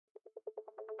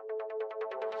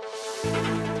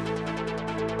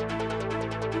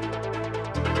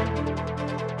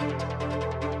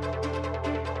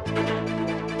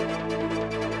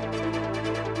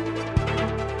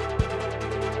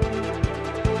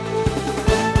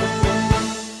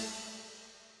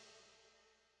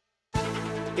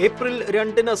April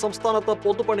 2-ന് സംസ്ഥാനത്ത്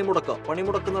പൊതുപണിമുടക്ക്.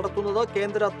 പണിമുടക്ക് നടത്തുന്നത്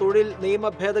കേന്ദ്ര തൊഴിൽ നിയമ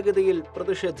ഭേദഗതിയിൽ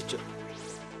പ്രതിഷേധിച്ച്.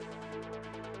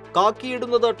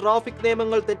 കാക്കിയിടുന്നത് ട്രാഫിക്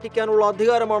നിയമങ്ങൾ തെറ്റിക്കാനുള്ള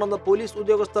അധികാരമാണെന്ന് പോലീസ്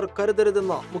ഉദ്യോഗസ്ഥർ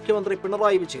കരുതരുതെന്ന് മുഖ്യമന്ത്രി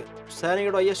പിണറായി വിജയൻ.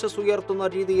 സേനയുടെ യശസ് ഉയർത്തുന്ന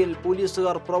രീതിയിൽ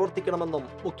പോലീസുകാർ പ്രവർത്തിക്കണമെന്നും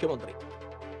മുഖ്യമന്ത്രി.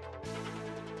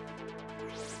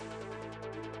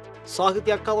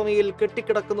 സാഹിത്യ അക്കാദമിയിൽ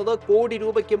കെട്ടിക്കിടക്കുന്നത് കോടി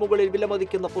രൂപയ്ക്ക് മുകളിൽ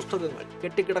വിലമതിക്കുന്ന പുസ്തകങ്ങൾ.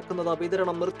 കെട്ടിക്കിടക്കുന്നത്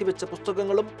വിതരണം നിർത്തിവെച്ച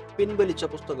പുസ്തകങ്ങളും പിൻവലിച്ച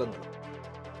പുസ്തകങ്ങളും.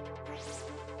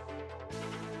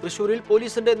 തൃശൂരിൽ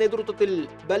പോലീസിന്റെ നേതൃത്വത്തിൽ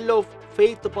ബെൽ ഓഫ്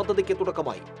ഫെയ്ത്ത് പദ്ധതിക്ക്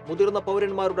തുടക്കമായി. മുതിർന്ന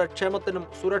പൗരന്മാരുടെ ക്ഷേമത്തിനും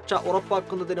സുരക്ഷ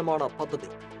ഉറപ്പാക്കുന്നതിനുമാണ് പദ്ധതി.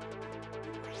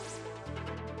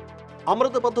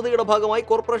 അമൃത് പദ്ധതിയുടെ ഭാഗമായി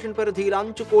കോർപ്പറേഷൻ പരിധിയിൽ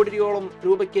 5 കോടിയോളം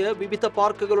രൂപയ്ക്ക് വിവിധ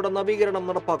പാർക്കുകളുടെ നവീകരണം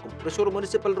നടപ്പാക്കും. തൃശൂർ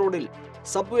മുനിസിപ്പൽ റോഡിൽ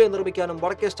സബ്വേ നിർമ്മിക്കാനും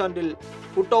വടക്കേ സ്റ്റാൻഡിൽ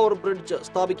ഫുട് ഓവർ ബ്രിഡ്ജ്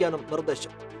സ്ഥാപിക്കാനും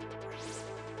നിർദ്ദേശം.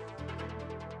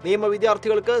 നിയമ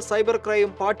വിദ്യാർത്ഥികൾക്ക് സൈബർ ക്രൈം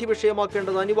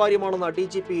പാഠ്യവിഷയമാക്കേണ്ടത് അനിവാര്യമാണെന്ന്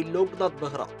DGP ലോക്നാഥ്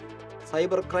ബെഹ്റ.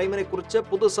 സൈബർ ക്രൈമിനെ കുറിച്ച്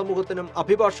പൊതുസമൂഹത്തിനും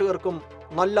അഭിഭാഷകർക്കും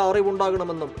നല്ല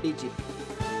അറിവുണ്ടാകണമെന്നും DGP.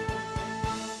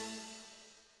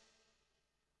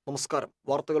 നമസ്കാരം.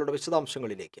 വാർത്തകളുടെ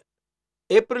വിശദാംശങ്ങളിലേക്ക്.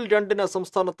 ഏപ്രിൽ 2-ന്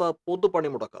സംസ്ഥാനത്ത്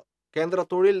പൊതുപണിമുടക്ക്. കേന്ദ്ര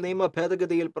തൊഴിൽ നിയമ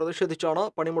ഭേദഗതിയിൽ പ്രതിഷേധിച്ചാണ്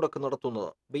പണിമുടക്ക് നടത്തുന്നത്.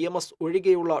 BMS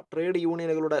ഒഴികെയുള്ള ട്രേഡ്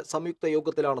യൂണിയനുകളുടെ സംയുക്ത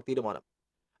യോഗത്തിലാണ് തീരുമാനം.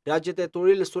 രാജ്യത്തെ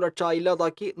തൊഴിൽ സുരക്ഷ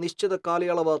ഇല്ലാതാക്കി നിശ്ചിത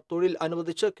കാലയളവ് തൊഴിൽ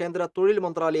അനുവദിച്ച് കേന്ദ്ര തൊഴിൽ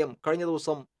മന്ത്രാലയം കഴിഞ്ഞ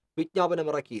ദിവസം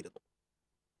വിജ്ഞാപനമിറക്കിയിരുന്നു.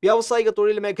 വ്യാവസായിക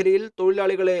തൊഴിൽ മേഖലയിൽ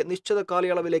തൊഴിലാളികളെ നിശ്ചിത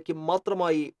കാലയളവിലേക്ക്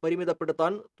മാത്രമായി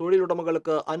പരിമിതപ്പെടുത്താൻ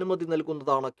തൊഴിലുടമകൾക്ക് അനുമതി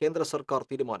നൽകുന്നതാണ് കേന്ദ്ര സർക്കാർ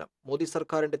തീരുമാനം. മോദി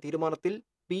സർക്കാരിന്റെ തീരുമാനത്തിൽ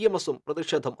BMSഉം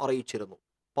പ്രതിഷേധം അറിയിച്ചിരുന്നു.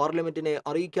 പാർലമെന്റിനെ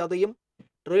അറിയിക്കാതെയും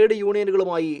ട്രേഡ്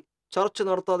യൂണിയനുകളുമായി ചർച്ച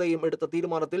നടത്താതെയും എടുത്ത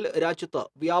തീരുമാനത്തിൽ രാജ്യത്ത്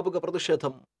വ്യാപക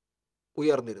പ്രതിഷേധം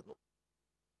ഉയർന്നിരുന്നു.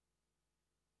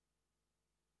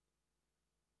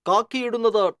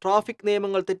 കാക്കിയിടുന്നത് ട്രാഫിക്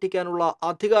നിയമങ്ങൾ തെറ്റിക്കാനുള്ള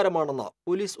അധികാരമാണെന്ന്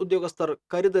പോലീസ് ഉദ്യോഗസ്ഥർ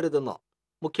കരുതരുതെന്ന്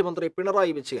മുഖ്യമന്ത്രി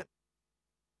പിണറായി വിജയൻ.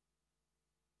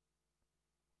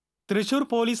 തൃശൂർ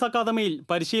പോലീസ് അക്കാദമിയിൽ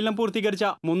പരിശീലനം പൂർത്തീകരിച്ച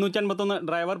 351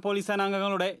 ഡ്രൈവർ പോലീസ്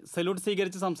സേനാംഗങ്ങളുടെ സല്യൂട്ട്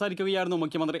സ്വീകരിച്ച് സംസാരിക്കുകയായിരുന്നു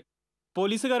മുഖ്യമന്ത്രി.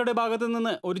 പോലീസുകാരുടെ ഭാഗത്തു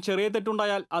നിന്ന് ഒരു ചെറിയ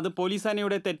തെറ്റുണ്ടായാൽ അത് പോലീസ്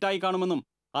സേനയുടെ തെറ്റായി കാണുമെന്നും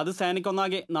അത്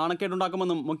സേനയ്ക്കൊന്നാകെ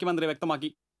നാണക്കേടുണ്ടാക്കുമെന്നും മുഖ്യമന്ത്രി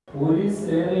വ്യക്തമാക്കി. പോലീസ്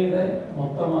സേനയുടെ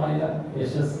മൊത്തമായ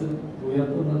യശസ്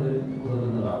ഉയർത്തുന്നതിന്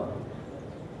ഉതകുന്നതാണ്.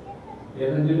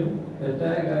 ഏതെങ്കിലും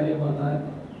തെറ്റായ കാര്യം വന്നാൽ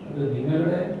അത്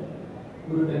നിങ്ങളുടെ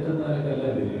ഒരു തെറ്റെന്ന നിലക്കല്ല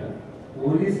വരിക,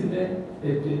 പോലീസിന്റെ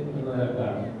തെറ്റ് എന്ന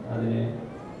നിലക്കാണ് അതിനെ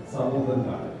സമൂഹം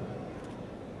കാണുക.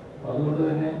 അതുകൊണ്ട്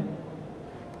തന്നെ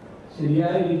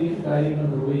ശരിയായ രീതിയിൽ കാര്യങ്ങൾ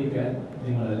നിർവഹിക്കാൻ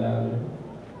നിങ്ങളെല്ലാവരും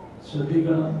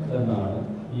ശ്രദ്ധിക്കണം എന്നാണ്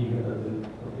ഈ ഘട്ടത്തിൽ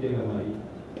പ്രത്യേകമായി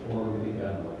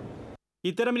ഓർമ്മിപ്പിക്കാനുള്ളത്.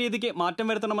 ഇത്തരം രീതിക്ക് മാറ്റം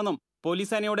വരുത്തണമെന്നും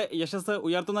പോലീസ് സേനയുടെ യശസ്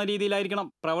ഉയർത്തുന്ന രീതിയിലായിരിക്കണം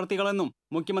പ്രവർത്തികളെന്നും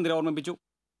മുഖ്യമന്ത്രി ഓർമ്മിപ്പിച്ചു.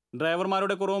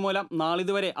 ഡ്രൈവർമാരുടെ കുറവ് മൂലം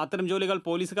നാളിതുവരെ അത്തരം ജോലികൾ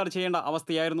പോലീസുകാർ ചെയ്യേണ്ട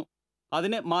അവസ്ഥയായിരുന്നു.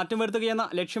 അതിന് മാറ്റം വരുത്തുകയെന്ന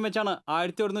ലക്ഷ്യം വെച്ചാണ്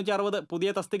 1160 പുതിയ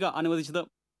തസ്തിക അനുവദിച്ചത്.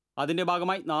 അതിന്റെ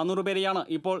ഭാഗമായി 400 പേരെയാണ്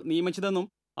ഇപ്പോൾ നിയമിച്ചതെന്നും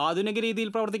ആധുനിക രീതിയിൽ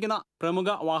പ്രവർത്തിക്കുന്ന പ്രമുഖ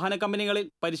വാഹന കമ്പനികളിൽ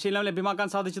പരിശീലനം ലഭ്യമാക്കാൻ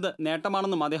സാധിച്ചത്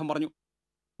നേട്ടമാണെന്നും അദ്ദേഹം പറഞ്ഞു.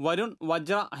 Varun,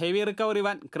 വജ്ര, heavy recovery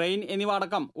van, crane എന്നിവ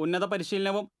അടക്കം ഉന്നത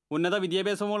പരിശീലനവും ഉന്നത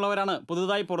വിദ്യാഭ്യാസവുമുള്ളവരാണ്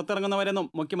പുതുതായി പുറത്തിറങ്ങുന്നവരെന്നും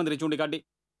മുഖ്യമന്ത്രി ചൂണ്ടിക്കാട്ടി.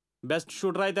 ബെസ്റ്റ്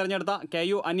ഷൂട്ടറായി തെരഞ്ഞെടുത്ത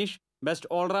KU Aneesh, best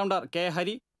allrounder K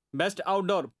Hari, best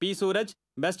outdoor P Sooraj,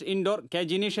 best indoor K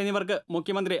Jineesh എന്നിവർക്ക്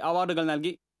മുഖ്യമന്ത്രി അവാർഡുകൾ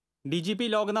നൽകി. DGP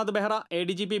Loknath Behera,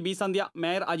 ADGP B സന്ധ്യ,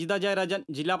 മേയർ അജിത ജയരാജൻ,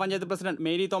 ജില്ലാ പഞ്ചായത്ത് പ്രസിഡന്റ്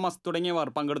മേരി തോമസ് തുടങ്ങിയവർ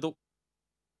പങ്കെടുത്തു.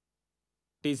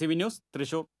 TCV news,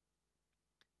 Thrissur.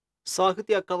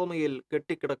 സാഹിത്യ അക്കാദമിയിൽ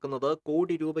കെട്ടിക്കിടക്കുന്നത്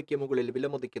കോടി രൂപയ്ക്ക് മുകളിൽ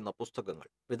വിലമതിക്കുന്ന പുസ്തകങ്ങൾ.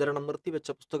 വിതരണം നിർത്തിവെച്ച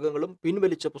പുസ്തകങ്ങളും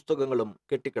പിൻവലിച്ച പുസ്തകങ്ങളും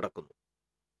കെട്ടിക്കിടക്കുന്നു.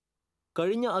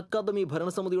 കഴിഞ്ഞ അക്കാദമി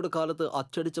ഭരണസമിതിയുടെ കാലത്ത്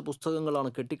അച്ചടിച്ച പുസ്തകങ്ങളാണ്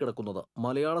കെട്ടിക്കിടക്കുന്നത്.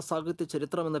 മലയാള സാഹിത്യ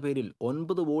ചരിത്രം എന്ന പേരിൽ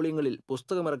 9 വോള്യങ്ങളിൽ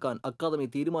പുസ്തകമിറക്കാൻ അക്കാദമി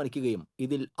തീരുമാനിക്കുകയും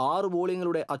ഇതിൽ 6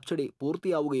 വോള്യങ്ങളുടെ അച്ചടി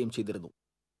പൂർത്തിയാവുകയും ചെയ്തിരുന്നു.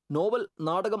 നോവൽ,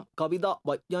 നാടകം, കവിത,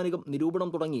 വൈജ്ഞാനികം, നിരൂപണം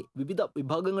തുടങ്ങി വിവിധ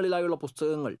വിഭാഗങ്ങളിലായുള്ള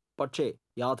പുസ്തകങ്ങൾ പക്ഷേ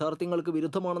യാഥാർത്ഥ്യങ്ങൾക്ക്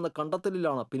വിരുദ്ധമാണെന്ന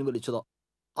കണ്ടെത്തലിലാണ് പിൻവലിച്ചത്.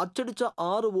 അച്ചടിച്ച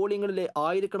 6 വോള്യങ്ങളിലെ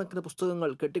ആയിരക്കണക്കിന്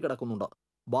പുസ്തകങ്ങൾ കെട്ടിക്കിടക്കുന്നുണ്ട്.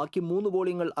 ബാക്കി 3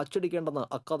 വോള്യങ്ങൾ അച്ചടിക്കേണ്ടെന്ന്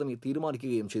അക്കാദമി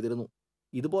തീരുമാനിക്കുകയും ചെയ്തിരുന്നു.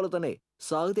 ഇതുപോലെ തന്നെ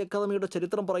സാഹിത്യ അക്കാദമിയുടെ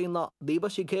ചരിത്രം പറയുന്ന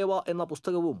ദീപശിഖേവ എന്ന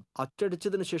പുസ്തകവും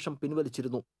അച്ചടിച്ചതിനു ശേഷം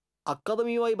പിൻവലിച്ചിരുന്നു.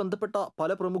 അക്കാദമിയുമായി ബന്ധപ്പെട്ട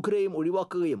പല പ്രമുഖരെയും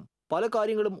ഒഴിവാക്കുകയും പല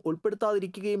കാര്യങ്ങളും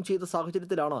ഉൾപ്പെടുത്താതിരിക്കുകയും ചെയ്ത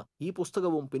സാഹചര്യത്തിലാണ് ഈ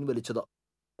പുസ്തകവും പിൻവലിച്ചത്.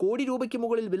 കോടി രൂപയ്ക്ക്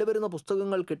മുകളിൽ വില വരുന്ന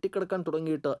പുസ്തകങ്ങൾ കെട്ടിക്കിടക്കാൻ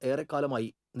തുടങ്ങിയിട്ട് ഏറെക്കാലമായി.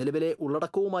 നിലവിലെ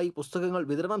ഉള്ളടക്കവുമായി പുസ്തകങ്ങൾ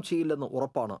വിതരണം ചെയ്യില്ലെന്ന്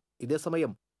ഉറപ്പാണ്.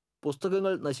 ഇതേസമയം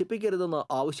പുസ്തകങ്ങൾ നശിപ്പിക്കരുതെന്ന്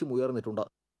ആവശ്യം ഉയർന്നിട്ടുണ്ട്.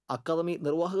 അക്കാദമി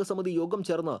നിർവാഹക സമിതി യോഗം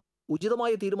ചേർന്ന്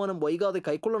ഉചിതമായ തീരുമാനം വൈകാതെ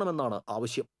കൈക്കൊള്ളണമെന്നാണ്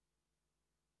ആവശ്യം.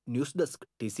 News desk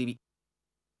TCV.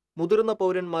 മുതിർന്ന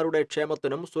പൗരന്മാരുടെ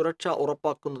ക്ഷേമത്തിനും സുരക്ഷ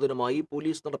ഉറപ്പാക്കുന്നതിനുമായി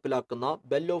പോലീസ് നടപ്പിലാക്കുന്ന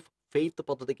ബെൽ ഓഫ് ഫെയ്ത്ത്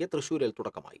പദ്ധതിക്ക് തൃശൂരിൽ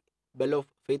തുടക്കമായി. ബെൽ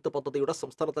ഓഫ് ഫെയ്ത്ത് പദ്ധതിയുടെ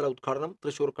സംസ്ഥാനതല ഉദ്ഘാടനം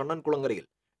തൃശൂർ കണ്ണൻകുളങ്ങരയിൽ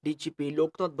DGP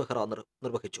ലോക്നാഥ് ബെഹ്റ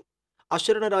നിർവഹിച്ചു.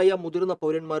 അശരണരായ മുതിർന്ന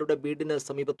പൗരന്മാരുടെ വീടിന്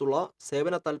സമീപത്തുള്ള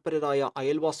സേവന തൽപരരായ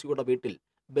അയൽവാസിയുടെ വീട്ടിൽ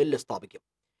ബെല്ല് സ്ഥാപിക്കും.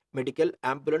 മെഡിക്കൽ,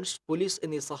 ആംബുലൻസ്, പോലീസ്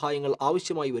എന്നീ സഹായങ്ങൾ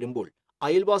ആവശ്യമായി വരുമ്പോൾ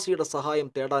അയൽവാസിയുടെ സഹായം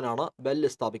തേടാനാണ് ബെല്ല്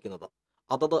സ്ഥാപിക്കുന്നത്.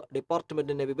 അതത്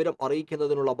ഡിപ്പാർട്ട്മെന്റിനെ വിവരം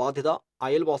അറിയിക്കുന്നതിനുള്ള ബാധ്യത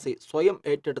അയൽവാസി സ്വയം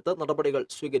ഏറ്റെടുത്ത് നടപടികൾ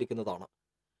സ്വീകരിക്കുന്നതാണ്.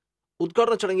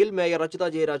 ഉദ്ഘാടന ചടങ്ങിൽ mayor Ajitha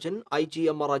Jayarajan,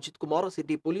 IGMR Ajith Kumar,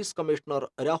 city police commissioner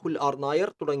Rahul R.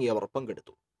 Nair തുടങ്ങിയവർ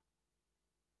പങ്കെടുത്തു.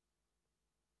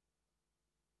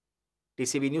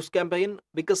 TCV ന്യൂസ് ക്യാമ്പയിൻ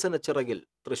വികസന ചിറകിൽ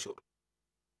തൃശൂർ.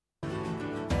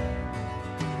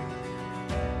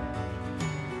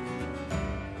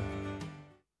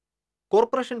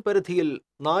 കോർപ്പറേഷൻ പരിധിയിൽ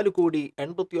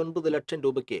 4,89,00,000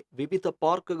 രൂപയ്ക്ക് വിവിധ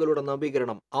പാർക്കുകളുടെ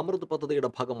നവീകരണം അമൃത് പദ്ധതിയുടെ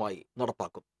ഭാഗമായി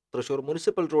നടപ്പാക്കും. തൃശൂർ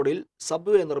മുനിസിപ്പൽ റോഡിൽ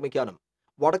സബ്വേ നിർമ്മിക്കാനും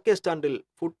വടക്കേ സ്റ്റാൻഡിൽ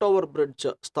ഫുട് ഓവർ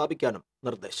ബ്രിഡ്ജ് സ്ഥാപിക്കാനും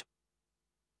നിർദ്ദേശം.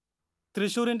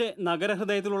 തൃശൂരിന്റെ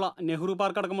നഗരഹൃദയത്തിലുള്ള നെഹ്റു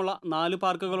പാർക്ക് അടക്കമുള്ള 4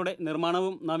 പാർക്കുകളുടെ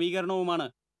നിർമ്മാണവും നവീകരണവുമാണ്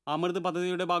അമൃത്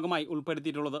പദ്ധതിയുടെ ഭാഗമായി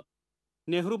ഉൾപ്പെടുത്തിയിട്ടുള്ളത്.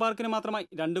 നെഹ്റു പാർക്കിന് മാത്രമായി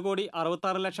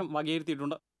 2,66,00,000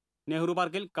 വകയിരുത്തിയിട്ടുണ്ട്. നെഹ്റു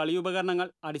പാർക്കിൽ കളിയുപകരണങ്ങൾ,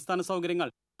 അടിസ്ഥാന സൗകര്യങ്ങൾ,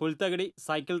 പുൽത്തകിടി,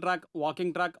 cycle track,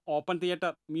 walking track, open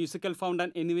theatre, musical fountain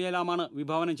എന്നിവയെല്ലാമാണ്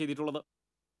വിഭാവനം ചെയ്തിട്ടുള്ളത്.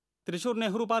 തൃശൂർ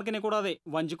നെഹ്റു പാർക്കിനെ കൂടാതെ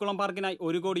വഞ്ചിക്കുളം പാർക്കിനായി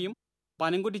 1 കോടിയും,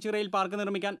 പനംകുറ്റിച്ചിറയിൽ പാർക്ക്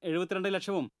നിർമ്മിക്കാൻ 72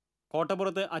 ലക്ഷവും,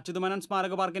 കോട്ടപ്പുറത്ത് അച്യുതമേനോൻ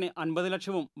സ്മാരക പാർക്കിന് 50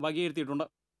 ലക്ഷവും വകയിരുത്തിയിട്ടുണ്ട്.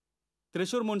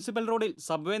 തൃശൂർ മുനിസിപ്പൽ റോഡിൽ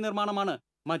സബ്വേ നിർമ്മാണമാണ്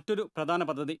മറ്റൊരു പ്രധാന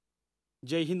പദ്ധതി.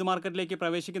 ജയ്ഹിന്ദ് മാർക്കറ്റിലേക്ക്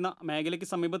പ്രവേശിക്കുന്ന മേഖലയ്ക്ക്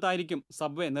സമീപത്തായിരിക്കും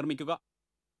സബ്വേ നിർമ്മിക്കുക.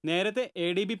 നേരത്തെ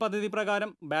ADB പദ്ധതി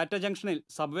പ്രകാരം ബാറ്റ ജംഗ്ഷനിൽ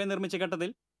സബ്വേ നിർമ്മിച്ച ഘട്ടത്തിൽ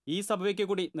ഈ സബ്വേക്ക്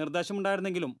കൂടി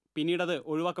നിർദ്ദേശമുണ്ടായിരുന്നെങ്കിലും പിന്നീടത്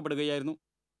ഒഴിവാക്കപ്പെടുകയായിരുന്നു.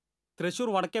 തൃശൂർ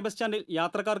വടക്കേ ബസ് സ്റ്റാൻഡിൽ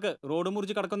യാത്രക്കാർക്ക് റോഡ്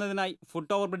മുറിച്ച് കടക്കുന്നതിനായി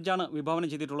ഫുട് ഓവർ ബ്രിഡ്ജാണ് വിഭാവനം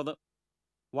ചെയ്തിട്ടുള്ളത്.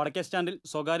 വടക്കേ സ്റ്റാൻഡിൽ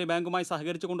സ്വകാര്യ ബാങ്കുമായി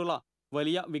സഹകരിച്ചുകൊണ്ടുള്ള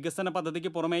വലിയ വികസന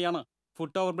പദ്ധതിക്ക് പുറമെയാണ്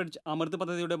ഫുട് ഓവർ ബ്രിഡ്ജ് അമൃത്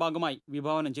പദ്ധതിയുടെ ഭാഗമായി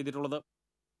വിഭാവനം ചെയ്തിട്ടുള്ളത്.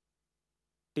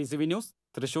 TCV news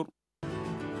Thrissur.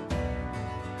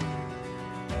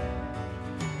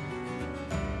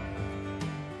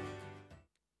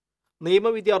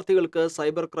 നിയമവിദ്യാർത്ഥികൾക്ക്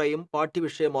cyber crime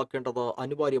പാഠ്യവിഷയമാക്കേണ്ടത്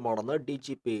അനിവാര്യമാണെന്ന്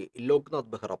DGP ലോക്നാഥ്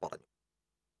ബെഹ്റ പറഞ്ഞു.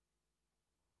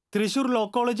 തൃശൂർ ലോ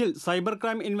കോളേജിൽ സൈബർ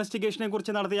ക്രൈം ഇൻവെസ്റ്റിഗേഷനെ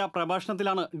കുറിച്ച് നടത്തിയ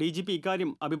പ്രഭാഷണത്തിലാണ് DGP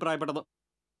ഇക്കാര്യം അഭിപ്രായപ്പെട്ടത്.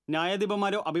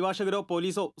 ന്യായാധിപന്മാരോ അഭിഭാഷകരോ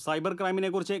പോലീസോ സൈബർ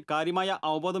ക്രൈമിനെക്കുറിച്ച് കാര്യമായ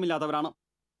അവബോധമില്ലാത്തവരാണ്.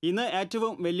 ഇന്ന്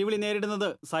ഏറ്റവും വെല്ലുവിളി നേരിടുന്നത്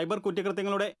സൈബർ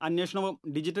കുറ്റകൃത്യങ്ങളുടെ അന്വേഷണവും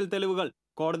ഡിജിറ്റൽ തെളിവുകൾ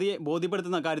കോടതിയെ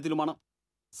ബോധ്യപ്പെടുത്തുന്ന കാര്യത്തിലുമാണ്.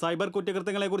 സൈബർ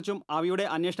കുറ്റകൃത്യങ്ങളെക്കുറിച്ചും അവയുടെ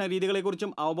അന്വേഷണ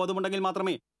രീതികളെക്കുറിച്ചും അവബോധമുണ്ടെങ്കിൽ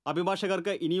മാത്രമേ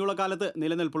അഭിഭാഷകർക്ക് ഇനിയുള്ള കാലത്ത്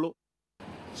നിലനിൽപ്പുള്ളൂ.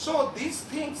 So these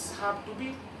things have to be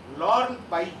learned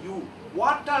by you.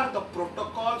 What are the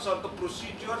protocols or the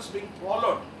procedures being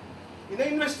followed in an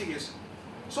investigation,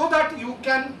 so that you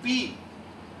can be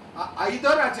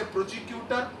either as a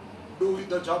prosecutor do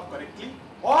the job correctly,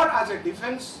 or as a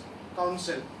defense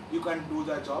counsel you can do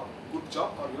the good job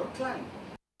for your client.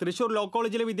 Thrissur law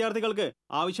കോളേജിലെ വിദ്യാർത്ഥികൾക്ക്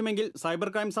ആവശ്യമെങ്കിൽ cyber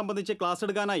crime സംബന്ധിച്ച് class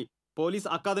എടുക്കാനായി police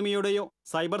അക്കാദമിയുടെയോ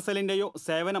cyber സെല്ലിന്റെയോ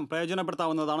സേവനം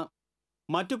പ്രയോജനപ്പെടുത്താവുന്നതാണ്.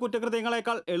 മറ്റു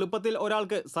കുറ്റകൃത്യങ്ങളെക്കാൾ എളുപ്പത്തിൽ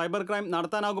ഒരാൾക്ക് cyber crime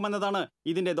നടത്താനാകുമെന്നതാണ്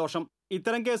ഇതിന്റെ ദോഷം.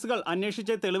 ഇത്തരം കേസുകൾ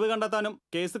അന്വേഷിച്ച് തെളിവ് കണ്ടെത്താനും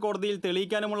കേസ് കോടതിയിൽ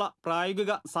തെളിയിക്കാനുമുള്ള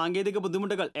പ്രായോഗിക സാങ്കേതിക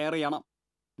ബുദ്ധിമുട്ടുകൾ ഏറെയാണ്.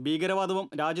 ഭീകരവാദവും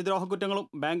രാജ്യദ്രോഹ കുറ്റങ്ങളും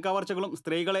ബാങ്ക് കവർച്ചകളും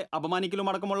സ്ത്രീകളെ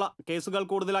അപമാനിക്കലുമടക്കമുള്ള കേസുകൾ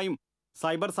കൂടുതലായും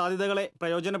സൈബർ സാധ്യതകളെ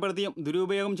പ്രയോജനപ്പെടുത്തിയും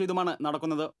ദുരുപയോഗം ചെയ്തുമാണ്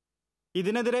നടക്കുന്നത്.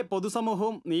 ഇതിനെതിരെ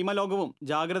പൊതുസമൂഹവും നിയമലോകവും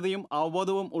ജാഗ്രതയും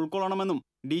അവബോധവും ഉൾക്കൊള്ളണമെന്നും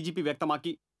DGP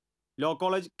വ്യക്തമാക്കി. ലോ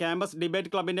കോളേജ് ക്യാമ്പസ്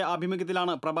ഡിബേറ്റ് ക്ലബിന്റെ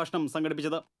ആഭിമുഖ്യത്തിലാണ് പ്രഭാഷണം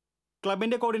സംഘടിപ്പിച്ചത്.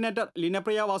 ക്ലബിന്റെ കോർഡിനേറ്റർ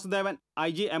ലിനപ്രിയ വാസുദേവൻ,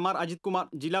 IGMR അജിത് കുമാർ,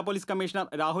 ജില്ലാ police commissioner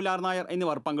Rahul R. Nair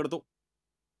എന്നിവർ പങ്കെടുത്തു.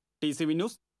 TCV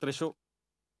news Thrissur.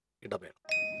 ഇടവേള.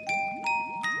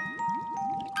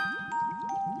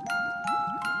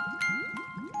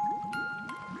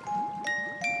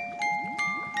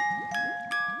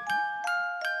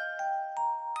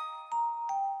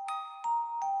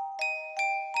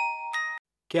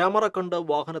 ക്യാമറ കണ്ട്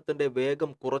വാഹനത്തിന്റെ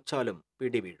വേഗം കുറച്ചാലും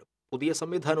പിടിവീഴും. പുതിയ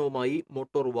സംവിധാനവുമായി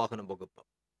മോട്ടോർ വാഹന വകുപ്പ്.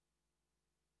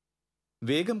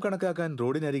 വേഗം കണക്കാക്കാൻ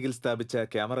റോഡിനരികിൽ സ്ഥാപിച്ച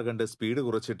ക്യാമറ കണ്ട് സ്പീഡ്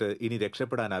കുറച്ചിട്ട് ഇനി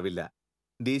രക്ഷപ്പെടാനാവില്ല.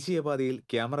 ദേശീയപാതയിൽ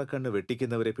ക്യാമറ കണ്ണ്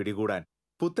വെട്ടിക്കുന്നവരെ പിടികൂടാൻ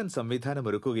പുത്തൻ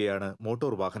സംവിധാനമൊരുക്കുകയാണ്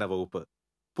മോട്ടോർ വാഹന വകുപ്പ്.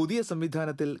 പുതിയ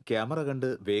സംവിധാനത്തിൽ ക്യാമറ കണ്ട്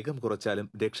വേഗം കുറച്ചാലും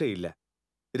രക്ഷയില്ല.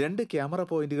 2 ക്യാമറ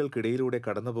പോയിന്റുകൾക്കിടയിലൂടെ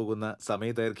കടന്നുപോകുന്ന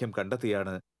സമയദൈർഘ്യം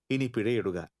കണ്ടെത്തിയാണ് ഇനി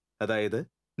പിഴയിടുക. അതായത്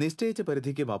നിശ്ചയിച്ച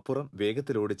പരിധിക്കും അപ്പുറം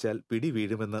വേഗത്തിലോടിച്ചാൽ പിടി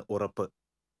വീഴുമെന്ന് ഉറപ്പ്.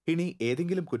 ഇനി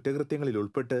ഏതെങ്കിലും കുറ്റകൃത്യങ്ങളിൽ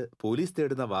ഉൾപ്പെട്ട് പോലീസ്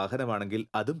തേടുന്ന വാഹനമാണെങ്കിൽ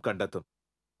അതും കണ്ടെത്തും.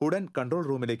 ഉടൻ കൺട്രോൾ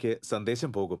റൂമിലേക്ക്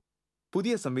സന്ദേശം പോകും.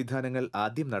 പുതിയ സംവിധാനങ്ങൾ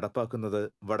ആദ്യം നടപ്പാക്കുന്നത്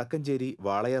വടക്കഞ്ചേരി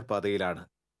വാളയാർ പാതയിലാണ്.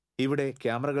 ഇവിടെ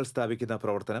ക്യാമറകൾ സ്ഥാപിക്കുന്ന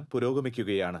പ്രവർത്തനം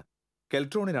പുരോഗമിക്കുകയാണ്.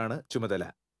 കെൽട്രോണിനാണ് ചുമതല.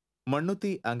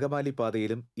 മണ്ണുത്തി അങ്കമാലി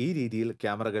പാതയിലും ഈ രീതിയിൽ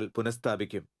ക്യാമറകൾ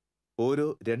പുനഃസ്ഥാപിക്കും. ഓരോ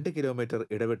 2 കിലോമീറ്റർ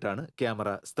ഇടവിട്ടാണ് ക്യാമറ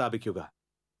സ്ഥാപിക്കുക.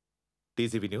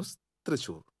 TCV news,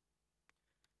 Thrissur.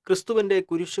 ക്രിസ്തുവിന്റെ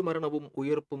കുരിശുമരണവും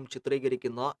ഉയർപ്പും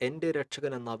ചിത്രീകരിക്കുന്ന എന്റെ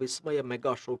രക്ഷകൻ എന്ന വിസ്മയ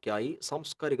മെഗാ ഷോയ്ക്കായി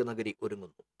സാംസ്കാരിക നഗരി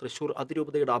ഒരുങ്ങുന്നു. തൃശൂർ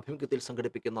അതിരൂപതയുടെ ആഭിമുഖ്യത്തിൽ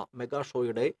സംഘടിപ്പിക്കുന്ന മെഗാ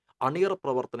ഷോയുടെ അണിയറ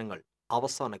പ്രവർത്തനങ്ങൾ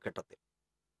അവസാന ഘട്ടത്തിൽ.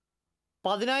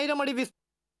 10,000 അടി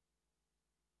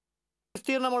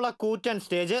വിസ്തീർണമുള്ള കൂറ്റൻ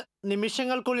സ്റ്റേജ്,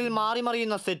 നിമിഷങ്ങൾക്കുള്ളിൽ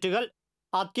മാറിമറിയുന്ന സെറ്റുകൾ,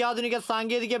 അത്യാധുനിക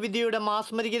സാങ്കേതിക വിദ്യയുടെ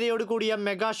മാസ്മരികതയോട് കൂടിയ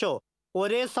മെഗാ ഷോ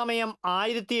ഒരേ സമയം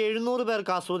 1700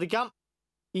 പേർക്ക് ആസ്വദിക്കാം.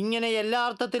 ഇങ്ങനെ എല്ലാ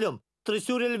അർത്ഥത്തിലും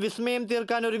തൃശൂരിൽ വിസ്മയം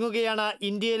തീർക്കാൻ ഒരുങ്ങുകയാണ്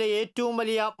ഇന്ത്യയിലെ ഏറ്റവും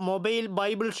വലിയ മൊബൈൽ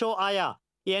ബൈബിൾ ഷോ ആയ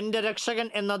എന്റെ രക്ഷകൻ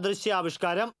എന്ന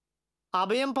ദൃശ്യാവിഷ്കാരം.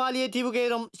 അഭയം പാലിയേറ്റീവ്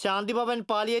കെയറും ശാന്തിഭവൻ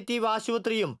പാലിയേറ്റീവ്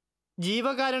ആശുപത്രിയും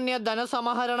ജീവകാരുണ്യ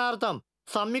ധനസമാഹരണാർത്ഥം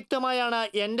സംയുക്തമായാണ്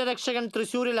എന്റെ രക്ഷകൻ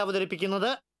തൃശൂരിൽ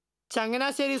അവതരിപ്പിക്കുന്നത്.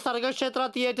 ചങ്ങനാശ്ശേരി സർഗക്ഷേത്ര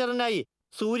തിയേറ്ററിനായി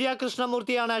സൂര്യ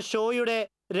കൃഷ്ണമൂർത്തിയാണ് ഷോയുടെ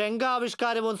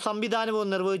രംഗാവിഷ്കാരവും സംവിധാനവും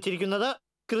നിർവഹിച്ചിരിക്കുന്നത്.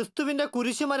 ക്രിസ്തുവിന്റെ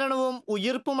കുരിശുമരണവും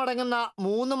ഉയിർപ്പുമടങ്ങുന്ന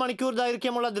 3 മണിക്കൂർ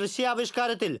ദൈർഘ്യമുള്ള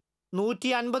ദൃശ്യാവിഷ്കാരത്തിൽ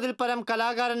 150-ൽ പരം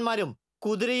കലാകാരന്മാരും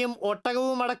കുതിരയും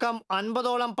ഒട്ടകവുമടക്കം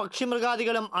 50ഓളം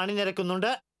പക്ഷിമൃഗാദികളും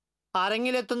അണിനിരക്കുന്നുണ്ട്.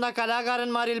 അരങ്ങിലെത്തുന്ന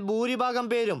കലാകാരന്മാരിൽ ഭൂരിഭാഗം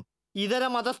പേരും ഇതര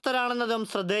മതസ്ഥരാണെന്നതും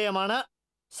ശ്രദ്ധേയമാണ്.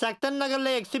 ശക്തൻ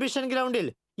നഗറിലെ എക്സിബിഷൻ ഗ്രൗണ്ടിൽ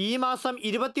ഈ മാസം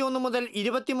 21 മുതൽ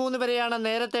 23 വരെയാണ്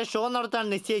നേരത്തെ ഷോ നടത്താൻ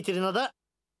നിശ്ചയിച്ചിരുന്നത്.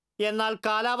 എന്നാൽ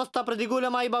കാലാവസ്ഥ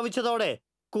പ്രതികൂലമായി ഭവിച്ചതോടെ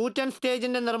കൂറ്റൻ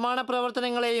സ്റ്റേജിന്റെ നിർമ്മാണ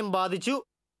പ്രവർത്തനങ്ങളെയും ബാധിച്ചു.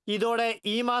 ഇതോടെ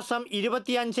ഈ മാസം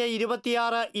 25,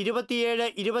 26, 27,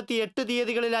 28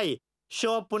 തീയതികളിലായി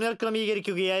show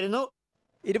പുനർക്രമീകരിക്കുകയായിരുന്നു.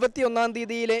 21-ാം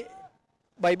തീയതിയിലെ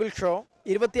Bible show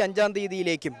 25-ാം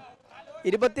തീയതിയിലേക്കും,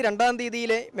 22-ാം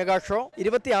തീയതിയിലെ mega show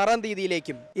 26-ാം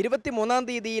തീയതിയിലേക്കും, 23-ാം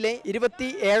തീയതിയിലെ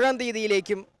 27-ാം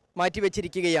തീയതിയിലേക്കും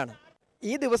മാറ്റിവെച്ചിരിക്കുകയാണ്.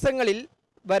 ഈ ദിവസങ്ങളിൽ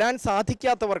വരാൻ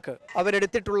സാധിക്കാത്തവർക്ക്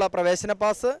അവരെടുത്തിട്ടുള്ള പ്രവേശന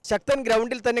പാസ് ശക്തൻ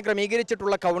ഗ്രൗണ്ടിൽ തന്നെ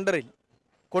ക്രമീകരിച്ചിട്ടുള്ള കൗണ്ടറിൽ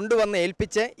കൊണ്ടുവന്ന്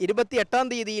ഏൽപ്പിച്ച് 28-ാം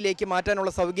തീയതിയിലേക്ക്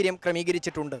മാറ്റാനുള്ള സൗകര്യം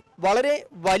ക്രമീകരിച്ചിട്ടുണ്ട്. വളരെ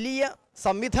വലിയ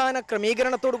സംവിധാന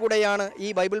ക്രമീകരണത്തോടു കൂടെയാണ്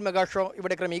ഈ ബൈബിൾ മെഗാ ഷോ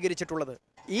ഇവിടെ ക്രമീകരിച്ചിട്ടുള്ളത്.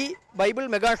 ഈ ബൈബിൾ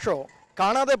മെഗാ ഷോ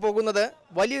കാണാതെ പോകുന്നത്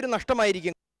വലിയൊരു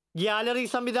നഷ്ടമായിരിക്കും. ഗ്യാലറി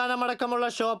സംവിധാനമടക്കമുള്ള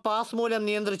ഷോ പാസ് മൂലം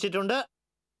നിയന്ത്രിച്ചിട്ടുണ്ട്.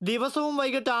 ദിവസവും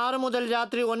വൈകിട്ട് 6 മുതൽ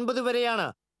രാത്രി 9 വരെയാണ്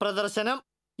പ്രദർശനം.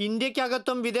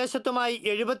 ഇന്ത്യക്കകത്തും വിദേശത്തുമായി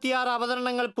 76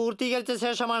 അവതരണങ്ങൾ പൂർത്തീകരിച്ച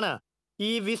ശേഷമാണ്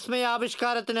ഈ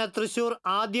വിസ്മയാവിഷ്കാരത്തിന് തൃശൂർ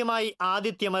ആദ്യമായി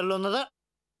ആതിഥ്യമരുളുന്നത്.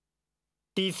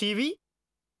 TCV,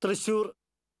 Thrissur.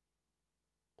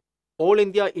 All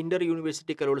India Inter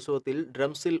university കലോത്സവത്തിൽ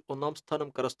ഡ്രംസിൽ 1ാം സ്ഥാനം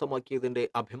കരസ്ഥമാക്കിയതിന്റെ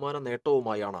അഭിമാന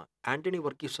നേട്ടവുമായാണ് ആന്റണി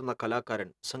വർഗീസ് എന്ന കലാകാരൻ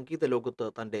സംഗീത ലോകത്ത്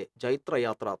തന്റെ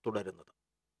ജൈത്രയാത്ര തുടരുന്നത്.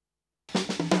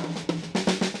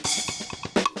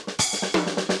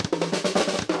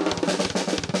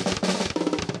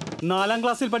 4ാം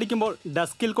ക്ലാസ്സിൽ പഠിക്കുമ്പോൾ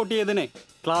ഡെസ്കിൽ കൊട്ടിയതിന്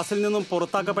ക്ലാസ്സിൽ നിന്നും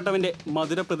പുറത്താക്കപ്പെട്ടവന്റെ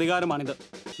മധുര പ്രതികാരമാണിത്.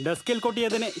 ഡെസ്കിൽ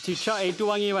കൊട്ടിയതിന് ശിക്ഷ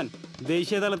ഏറ്റുവാങ്ങിയവൻ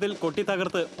ദേശീയതലത്തിൽ കൊട്ടി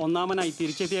തകർത്ത് 1ാമനായി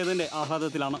തിരിച്ചെത്തിയതിന്റെ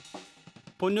ആഹ്ലാദത്തിലാണ്.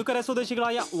 പൊന്നുക്കര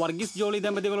സ്വദേശികളായ വർഗീസ് ജോളി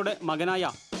ദമ്പതികളുടെ മകനായ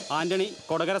ആന്റണി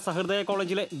കൊടകര സഹൃദയ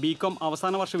കോളേജിലെ BCom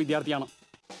അവസാന വർഷ വിദ്യാർത്ഥിയാണ്.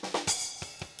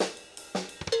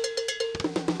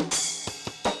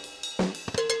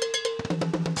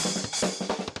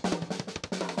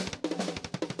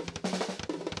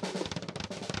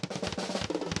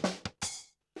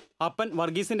 അപ്പൻ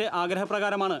വർഗീസിന്റെ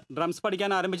ആഗ്രഹപ്രകാരമാണ് ഡ്രംസ്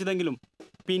പഠിക്കാൻ ആരംഭിച്ചതെങ്കിലും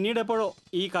പിന്നീട് എപ്പോഴോ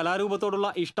ഈ കലാരൂപത്തോടുള്ള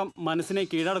ഇഷ്ടം മനസ്സിനെ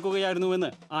കീഴടക്കുകയായിരുന്നുവെന്ന്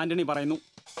ആന്റണി പറയുന്നു.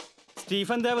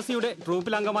 സ്റ്റീഫൻ ദേവസിയുടെ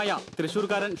ട്രൂപ്പിൽ അംഗമായ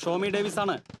തൃശൂർക്കാരൻ ഷോമി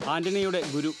ഡേവിസാണ് ആന്റണിയുടെ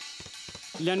ഗുരു.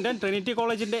 ലണ്ടൻ ട്രിനിറ്റി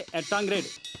കോളേജിന്റെ 8ാം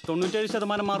ഗ്രേഡ്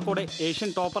 97% മാർക്കോടെ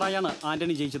ഏഷ്യൻ ടോപ്പറായാണ്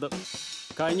ആന്റണി ജയിച്ചത്.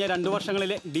 കഴിഞ്ഞ 2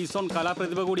 വർഷങ്ങളിലെ ഡിസോൺ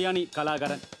കലാപ്രതിഭ കൂടിയാണ് ഈ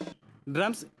കലാകാരൻ.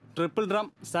 Drums, triple drum,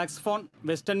 സാക്സ്ഫോൺ,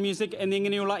 western music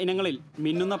എന്നിങ്ങനെയുള്ള ഇനങ്ങളിൽ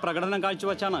മിന്നുന്ന പ്രകടനം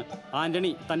കാഴ്ചവെച്ചാണ്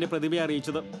ആന്റണി തന്റെ പ്രതിഭയെ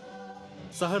അറിയിച്ചത്.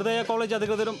 സഹൃദയ കോളേജ്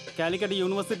അധികൃതരും കാലിക്കറ്റ്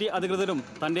യൂണിവേഴ്സിറ്റി അധികൃതരും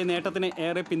തന്റെ നേട്ടത്തിന്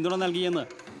ഏറെ പിന്തുണ നൽകിയെന്ന്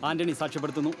ആന്റണി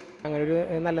സാക്ഷ്യപ്പെടുത്തുന്നു. അങ്ങനെ ഒരു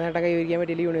നല്ല നേട്ടം കൈവരിക്കാൻ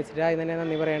പറ്റിയ യൂണിവേഴ്സിറ്റി ആയി തന്നെ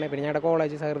നന്ദി പറയുകയാണ്. പിന്നെ ഞങ്ങളുടെ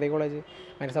കോളേജ്, സഹൃദയ കോളേജ്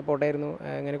അതിന് സപ്പോർട്ടായിരുന്നു.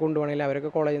 അങ്ങനെ കൊണ്ടുപോകണമെങ്കിൽ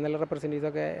അവരൊക്കെ കോളേജിൽ നല്ല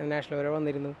റെപ്രസെൻറ്റേറ്റീവ്സൊക്കെ നാഷണൽ വരെ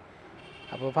വന്നിരുന്നു.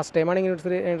 അപ്പോൾ ഫസ്റ്റ് ടൈമാണ്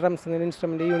ഇങ്ങനെ ഡ്രംസ്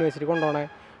ഇൻസ്ട്രുമെൻറ്റ് യൂണിവേഴ്സിറ്റി കൊണ്ടുപോകണേ.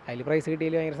 അതിൽ പ്രൈസ്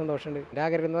കിട്ടിയതിൽ ഭയങ്കര സന്തോഷമുണ്ട്. എൻ്റെ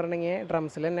ആഗ്രഹം എന്ന് പറഞ്ഞെങ്കിൽ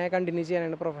ഡ്രംസിൽ തന്നെ കണ്ടിന്യൂ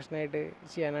ചെയ്യാനാണ്, പ്രൊഫഷണലായിട്ട്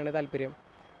ചെയ്യാനാണ് താല്പര്യം.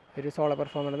 ഒരു സോളോ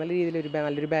പെർഫോമർ നല്ല രീതിയിൽ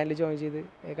നല്ലൊരു ബാൻഡിൽ ജോയിൻ ചെയ്ത്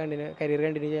കരിയർ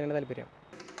കണ്ടിന്യൂ ചെയ്യാനാണ് താല്പര്യം.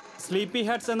 സ്ലീപ്പി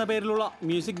ഹാറ്റ്സ് എന്ന പേരിലുള്ള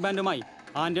മ്യൂസിക് ബാൻഡുമായി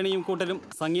ആന്റണിയും കൂട്ടരും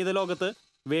സംഗീത ലോകത്ത്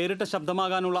വേറിട്ട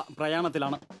ശബ്ദമാകാനുള്ള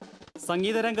പ്രയാണത്തിലാണ്.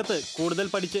 സംഗീത രംഗത്ത് കൂടുതൽ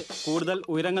പഠിച്ച് കൂടുതൽ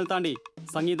ഉയരങ്ങൾ താണ്ടി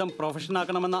സംഗീതം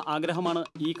പ്രൊഫഷനാക്കണമെന്ന ആഗ്രഹമാണ്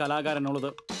ഈ കലാകാരനുള്ളത്.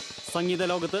 സംഗീത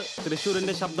ലോകത്ത്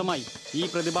തൃശ്ശൂരിന്റെ ശബ്ദമായി ഈ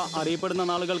പ്രതിഭ അറിയപ്പെടുന്ന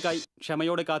നാളുകൾക്കായി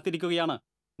ക്ഷമയോടെ കാത്തിരിക്കുകയാണ്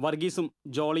വർഗീസും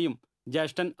ജോളിയും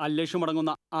ജ്യേഷ്ഠൻ അല്ലേഷും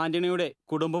അടങ്ങുന്ന ആന്റണിയുടെ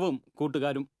കുടുംബവും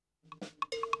കൂട്ടുകാരും.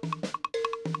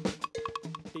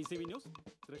 TCV news,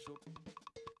 Thrissur.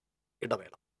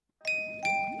 ഇടവേള.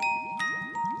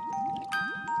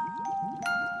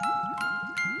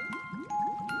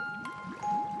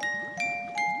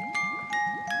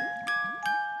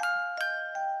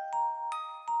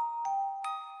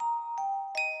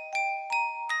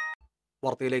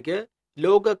 വാർത്തയിലേക്ക്.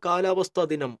 ലോക കാലാവസ്ഥാ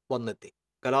ദിനം വന്നെത്തി.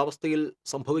 കാലാവസ്ഥയിൽ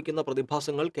സംഭവിക്കുന്ന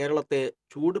പ്രതിഭാസങ്ങൾ കേരളത്തെ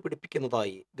ചൂട്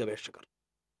പിടിപ്പിക്കുന്നതായി ഗവേഷകർ.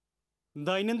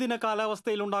 ദൈനംദിന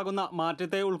കാലാവസ്ഥയിലുണ്ടാകുന്ന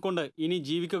മാറ്റത്തെ ഉൾക്കൊണ്ട് ഇനി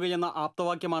ജീവിക്കുകയെന്ന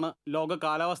ആപ്തവാക്യമാണ് ലോക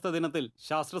കാലാവസ്ഥാ ദിനത്തിൽ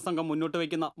ശാസ്ത്രസംഘം മുന്നോട്ട്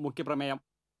വയ്ക്കുന്ന മുഖ്യപ്രമേയം.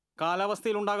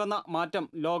 കാലാവസ്ഥയിലുണ്ടാകുന്ന മാറ്റം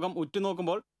ലോകം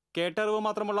ഉറ്റുനോക്കുമ്പോൾ കേട്ടറിവ്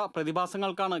മാത്രമുള്ള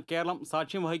പ്രതിഭാസങ്ങൾക്കാണ് കേരളം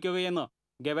സാക്ഷ്യം വഹിക്കുകയെന്ന്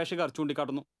ഗവേഷകർ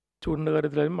ചൂണ്ടിക്കാട്ടുന്നു. ചൂടിൻ്റെ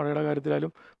കാര്യത്തിലായാലും മഴയുടെ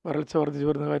കാര്യത്തിലായാലും വരൾച്ച വർദ്ധിച്ചു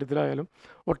വരുന്ന കാര്യത്തിലായാലും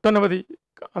ഒട്ടനവധി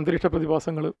അന്തരീക്ഷ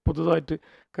പ്രതിഭാസങ്ങൾ പുതുതായിട്ട്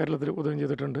കേരളത്തിൽ ഉദയം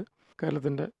ചെയ്തിട്ടുണ്ട്.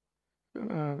 കേരളത്തിൻ്റെ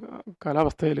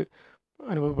കാലാവസ്ഥയിൽ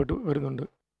അനുഭവപ്പെട്ടു വരുന്നുണ്ട്.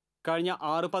 കഴിഞ്ഞ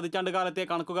 6 പതിറ്റാണ്ട് കാലത്തെ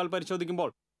കണക്കുകൾ പരിശോധിക്കുമ്പോൾ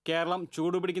കേരളം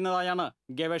ചൂടുപിടിക്കുന്നതായാണ്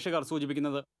ഗവേഷകർ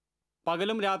സൂചിപ്പിക്കുന്നത്.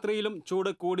 പകലും രാത്രിയിലും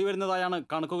ചൂട് കൂടി വരുന്നതായാണ്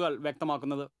കണക്കുകൾ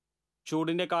വ്യക്തമാക്കുന്നത്.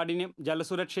 ചൂടിന്റെ കാഠിന്യം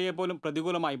ജലസുരക്ഷയെപ്പോലും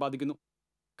പ്രതികൂലമായി ബാധിക്കുന്നു.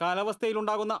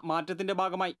 കാലാവസ്ഥയിലുണ്ടാകുന്ന മാറ്റത്തിന്റെ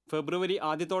ഭാഗമായി ഫെബ്രുവരി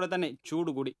ആദ്യത്തോടെ തന്നെ ചൂട്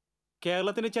കൂടി.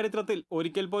 കേരളത്തിന്റെ ചരിത്രത്തിൽ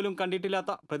ഒരിക്കൽ പോലും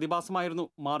കണ്ടിട്ടില്ലാത്ത പ്രതിഭാസമായിരുന്നു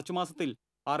മാർച്ച് മാസത്തിൽ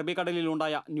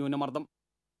അറബിക്കടലിലുണ്ടായ ന്യൂനമർദ്ദം.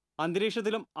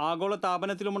 അന്തരീക്ഷത്തിലും ആഗോള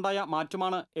താപനത്തിലുമുണ്ടായ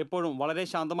മാറ്റമാണ് എപ്പോഴും വളരെ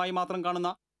ശാന്തമായി മാത്രം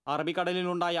കാണുന്ന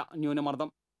അറബിക്കടലിലുണ്ടായ ന്യൂനമർദ്ദം.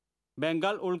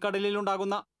 ബംഗാൾ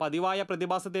ഉൾക്കടലിലുണ്ടാകുന്ന പതിവായ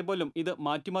പ്രതിഭാസത്തെ പോലും ഇത്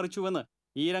മാറ്റിമറിച്ചുവെന്ന്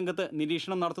ഈ രംഗത്ത്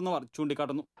നിരീക്ഷണം നടത്തുന്നവർ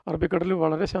ചൂണ്ടിക്കാട്ടുന്നു. അറബിക്കടൽ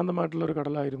വളരെ ശാന്തമായിട്ടുള്ള ഒരു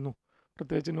കടലായിരുന്നു.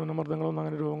 പ്രത്യേകിച്ച് ന്യൂനമർദ്ദങ്ങളൊന്നും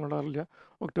അങ്ങനെ രൂപം കൊണ്ടാറില്ല.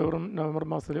 ഒക്ടോബറും നവംബർ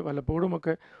മാസത്തിൽ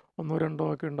വല്ലപ്പോഴുമൊക്കെ 1, 2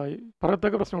 ഒക്കെ ഉണ്ടായി.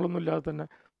 പറയത്തക്ക പ്രശ്നങ്ങളൊന്നും ഇല്ലാതെ തന്നെ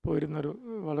പോയിരുന്നൊരു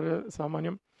വളരെ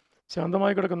സാമാന്യം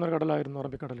ശാന്തമായി കിടക്കുന്ന ഒരു കടലായിരുന്നു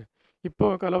അറബിക്കടൽ.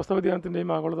 ഇപ്പോൾ കാലാവസ്ഥാ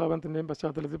വ്യതിയാനത്തിൻ്റെയും ആഗോളതാപനത്തിൻ്റെയും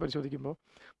പശ്ചാത്തലത്തിൽ പരിശോധിക്കുമ്പോൾ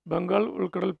ബംഗാൾ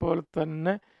ഉൾക്കടൽ പോലെ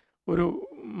തന്നെ ഒരു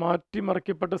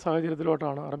മാറ്റിമറിക്കപ്പെട്ട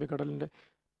സാഹചര്യത്തിലോട്ടാണ് അറബിക്കടലിൻ്റെ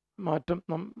മാറ്റം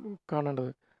നാം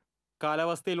കാണേണ്ടത്.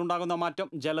 കാലാവസ്ഥയിലുണ്ടാകുന്ന മാറ്റം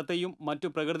ജലത്തെയും മറ്റു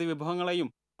പ്രകൃതി വിഭവങ്ങളെയും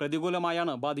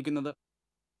പ്രതികൂലമായാണ് ബാധിക്കുന്നത്.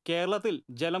 കേരളത്തിൽ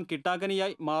ജലം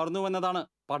കിട്ടാക്കനിയായി മാറുന്നുവെന്നതാണ്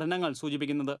പഠനങ്ങൾ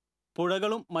സൂചിപ്പിക്കുന്നത്.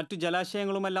 പുഴകളും മറ്റു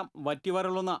ജലാശയങ്ങളുമെല്ലാം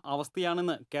വറ്റിവരളുന്ന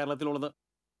അവസ്ഥയാണെന്ന് കേരളത്തിലുള്ളത്.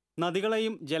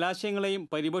 നദികളെയും ജലാശയങ്ങളെയും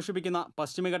പരിപോഷിപ്പിക്കുന്ന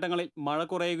പശ്ചിമഘട്ടങ്ങളിൽ മഴ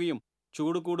കുറയുകയും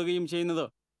ചൂട് കൂടുകയും ചെയ്യുന്നത്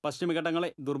പശ്ചിമഘട്ടങ്ങളെ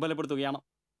ദുർബലപ്പെടുത്തുകയാണ്.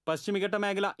 പശ്ചിമഘട്ട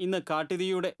മേഖല ഇന്ന്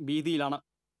കാട്ടുതീയുടെ ഭീതിയിലാണ്.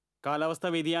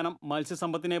 കാലാവസ്ഥാ വ്യതിയാനം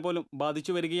മത്സ്യസമ്പത്തിനെ പോലും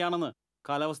ബാധിച്ചു വരികയാണെന്ന്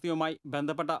കാലാവസ്ഥയുമായി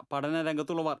ബന്ധപ്പെട്ട പഠന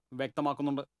രംഗത്തുള്ളവർ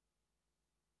വ്യക്തമാക്കുന്നുണ്ട്.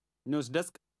 News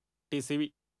desk, TCV.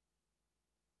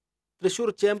 Thrissur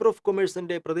chamber of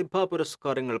കൊമേഴ്സിന്റെ പ്രതിഭാ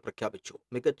പുരസ്കാരങ്ങൾ പ്രഖ്യാപിച്ചു.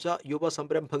 മികച്ച യുവ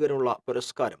സംരംഭകനുള്ള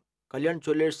പുരസ്കാരം Kalyan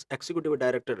Jewellers executive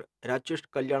director Rajesh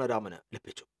കല്യാണരാമന്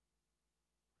ലഭിച്ചു.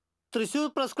 തൃശൂർ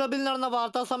പ്രസ് ക്ലബിൽ നടന്ന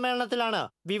വാർത്താ സമ്മേളനത്തിലാണ്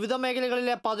വിവിധ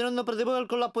മേഖലകളിലെ 11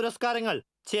 പ്രതിഭകൾക്കുള്ള പുരസ്കാരങ്ങൾ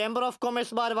ചേംബർ ഓഫ്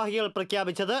കൊമേഴ്സ് ഭാരവാഹികൾ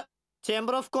പ്രഖ്യാപിച്ചത്.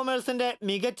 ചേംബർ ഓഫ് കൊമേഴ്സിന്റെ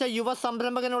മികച്ച യുവ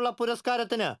സംരംഭകനുള്ള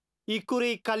പുരസ്കാരത്തിന്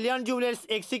ഇക്കുറി Kalyan jewellers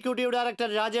executive director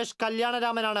Rajesh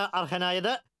കല്യാണരാമനാണ്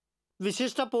അർഹനായത്.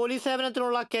 വിശിഷ്ട പോലീസ്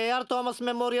സേവനത്തിനുള്ള KR തോമസ്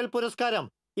മെമ്മോറിയൽ പുരസ്കാരം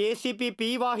ACP P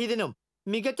വാഹിദിനും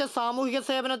മികച്ച സാമൂഹിക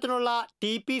സേവനത്തിനുള്ള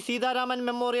TP സീതാരാമൻ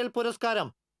മെമ്മോറിയൽ പുരസ്കാരം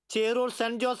ചേറൂർ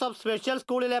സെന്റ് ജോസഫ് സ്പെഷ്യൽ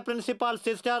സ്കൂളിലെ പ്രിൻസിപ്പാൾ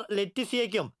സിസ്റ്റർ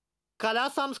ലെറ്റിസിയയ്ക്കും,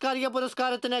 കലാസാംസ്കാരിക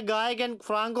പുരസ്കാരത്തിന് ഗായകൻ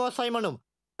ഫ്രാങ്കോ സൈമണും,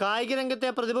 കായിക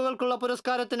രംഗത്തെ പ്രതിഭകൾക്കുള്ള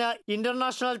പുരസ്കാരത്തിന്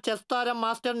ഇന്റർനാഷണൽ ചെസ് താരം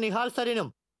മാസ്റ്റർ നിഹാൽ സരിനും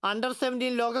അണ്ടർ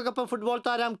 17 ലോകകപ്പ് ഫുട്ബോൾ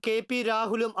താരം KP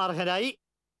രാഹുലും അർഹരായി.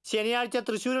 ശനിയാഴ്ച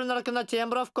തൃശൂരിൽ നടക്കുന്ന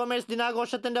ചേംബർ ഓഫ് കൊമേഴ്സ്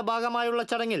ദിനാഘോഷത്തിന്റെ ഭാഗമായുള്ള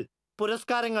ചടങ്ങിൽ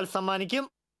പുരസ്കാരങ്ങൾ സമ്മാനിക്കും.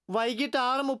 വൈകിട്ട്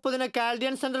 6:30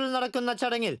 കാൽഡിയൻ സെന്ററിൽ നടക്കുന്ന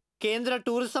ചടങ്ങിൽ കേന്ദ്ര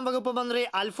ടൂറിസം വകുപ്പ് മന്ത്രി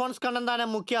അൽഫോൺസ്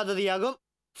കണ്ണന്താനം മുഖ്യാതിഥിയാകും.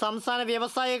 സംസ്ഥാന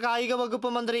വ്യവസായ കായിക വകുപ്പ്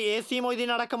മന്ത്രി AC മൊയ്തീൻ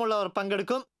അടക്കമുള്ളവർ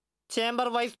പങ്കെടുക്കും. Chamber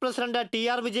vice president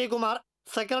TR Vijayakumar,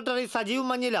 secretary Sajeev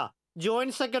Manjila,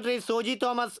 joint secretary സോജി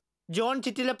തോമസ്, ജോൺ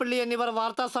ചിറ്റിലപ്പള്ളി എന്നിവർ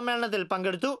വാർത്താ സമ്മേളനത്തിൽ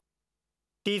പങ്കെടുത്തു.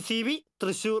 TCV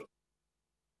തൃശൂർ.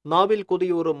 നാവിൽ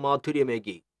കൊതിയൂറും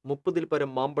മാധുര്യമേകി 30-ൽ പരം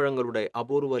മാമ്പഴങ്ങളുടെ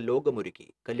അപൂർവ ലോകമൊരുക്കി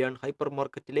കല്യാൺ ഹൈപ്പർ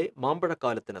മാർക്കറ്റിലെ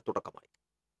മാമ്പഴക്കാലത്തിന് തുടക്കമായി.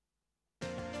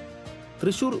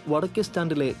 തൃശൂർ വടക്കേ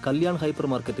സ്റ്റാൻഡിലെ കല്യാൺ ഹൈപ്പർ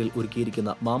മാർക്കറ്റിൽ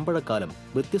ഒരുക്കിയിരിക്കുന്ന മാമ്പഴക്കാലം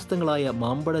വ്യത്യസ്തങ്ങളായ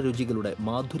മാമ്പഴ രുചികളുടെ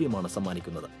മാധുര്യമാണ്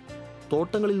സമ്മാനിക്കുന്നത്.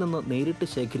 തോട്ടങ്ങളിൽ നിന്ന് നേരിട്ട്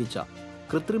ശേഖരിച്ച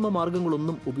കൃത്രിമ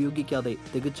മാർഗങ്ങളൊന്നും ഉപയോഗിക്കാതെ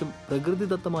തികച്ചും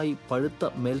പ്രകൃതിദത്തമായി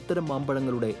പഴുത്ത മേൽത്തരം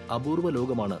മാമ്പഴങ്ങളുടെ അപൂർവ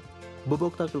ലോകമാണ്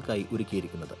ഉപഭോക്താക്കൾക്കായി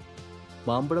ഒരുക്കിയിരിക്കുന്നത്.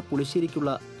 മാമ്പഴ പുളിശ്ശേരിക്കുള്ള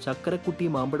ചക്കരക്കുട്ടി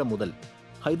മാമ്പഴം മുതൽ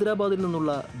ഹൈദരാബാദിൽ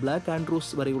നിന്നുള്ള ബ്ലാക്ക്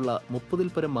ആൻഡ്രൂസ് വരെയുള്ള 30-ൽ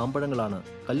പരം മാമ്പഴങ്ങളാണ്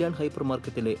കല്യാൺ ഹൈപ്പർ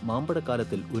മാർക്കറ്റിലെ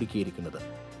മാമ്പഴക്കാലത്തിൽ ഒരുക്കിയിരിക്കുന്നത്.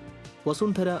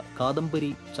 വസുന്ധര, കാദംബരി,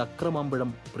 ചക്രമാമ്പഴം,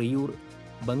 പ്രിയൂർ,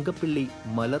 ബങ്കപ്പിള്ളി,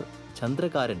 മലർ,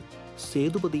 ചന്ദ്രകാരൻ,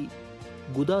 സേതുപതി,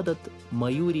 ഗുദാദത്ത്,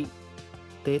 മയൂരി,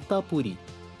 തേത്താപ്പൂരി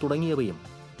തുടങ്ങിയവയും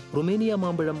റുമേനിയ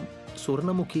മാമ്പഴം,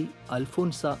 സ്വർണമുഖി,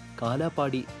 അൽഫോൻസ,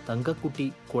 കാലാപ്പാടി, തങ്കക്കുട്ടി,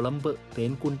 കുളമ്പ്,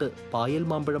 തേൻകുണ്ട്, പായൽ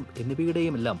മാമ്പഴം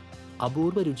എന്നിവയുടെയുമെല്ലാം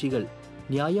അപൂർവ രുചികൾ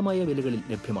ന്യായമായ വിലകളിൽ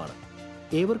ലഭ്യമാണ്.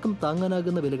 ഏവർക്കും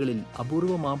താങ്ങാനാകുന്ന വിലകളിൽ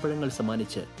അപൂർവ മാമ്പഴങ്ങൾ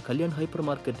സമ്മാനിച്ച് കല്യാൺ ഹൈപ്പർ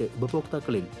മാർക്കറ്റ്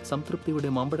ഉപഭോക്താക്കളിൽ സംതൃപ്തിയുടെ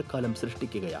മാമ്പഴക്കാലം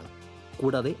സൃഷ്ടിക്കുകയാണ്.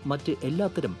 കൂടാതെ മറ്റ്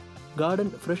എല്ലാത്തരം ഗാർഡൻ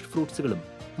ഫ്രഷ് ഫ്രൂട്ട്സുകളും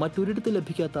മറ്റൊരിടത്ത്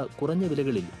ലഭിക്കാത്ത കുറഞ്ഞ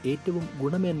വിലകളിൽ ഏറ്റവും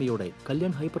ഗുണമേന്മയോടെ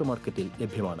കല്യാൺ ഹൈപ്പർ മാർക്കറ്റിൽ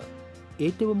ലഭ്യമാണ്.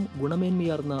 ഏറ്റവും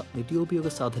ഗുണമേന്മയാർന്ന നിത്യോപയോഗ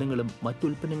സാധനങ്ങളും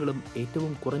മറ്റുൽപ്പന്നങ്ങളും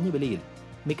ഏറ്റവും കുറഞ്ഞ വിലയിൽ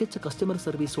മികച്ച കസ്റ്റമർ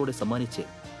സർവീസോടെ സമ്മാനിച്ച്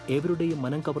ഏവരുടെയും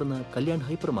മനം കവർന്ന കല്യാൺ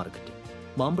ഹൈപ്പർ മാർക്കറ്റ്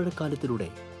മാമ്പഴക്കാലത്തിലൂടെ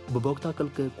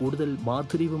ഉപഭോക്താക്കൾക്ക് കൂടുതൽ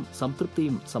മാധുര്യവും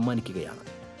സംതൃപ്തിയും സമ്മാനിക്കുകയാണ്.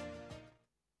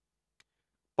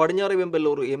 പടിഞ്ഞാറെ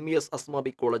വെമ്പല്ലൂർ MES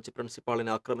അസ്മാബി കോളേജ്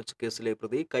പ്രിൻസിപ്പാളിനെ ആക്രമിച്ച കേസിലെ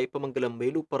പ്രതി കയ്പമംഗലം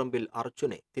മേലൂപ്പറമ്പിൽ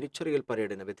അർജുനെ തിരിച്ചറിയൽ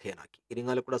പരേഡിന് വിധേയനാക്കി.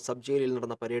 ഇരിങ്ങാലക്കുട സബ് ജയിലിൽ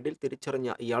നടന്ന പരേഡിൽ തിരിച്ചറിഞ്ഞ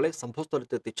ഇയാളെ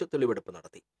സംഭവസ്ഥലത്തെത്തിച്ച് തെളിവെടുപ്പ്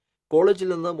നടത്തി. കോളേജിൽ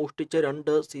നിന്ന് മോഷ്ടിച്ച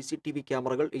 2 CCTV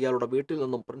ക്യാമറകൾ, ഇയാളുടെ വീട്ടിൽ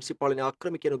നിന്നും പ്രിൻസിപ്പാളിനെ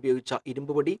ആക്രമിക്കാൻ ഉപയോഗിച്ച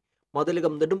ഇരുമ്പുവടി,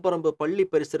 മതിലകം നെടുമ്പറമ്പ് പള്ളി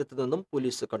പരിസരത്ത് നിന്നും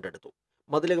പോലീസ് കണ്ടെടുത്തു.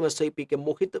 മതിലകം SI PK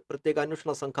മോഹിത്, പ്രത്യേക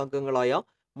അന്വേഷണ സംഘാംഗങ്ങളായ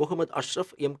മുഹമ്മദ്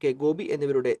അഷ്റഫ്, MK ഗോപി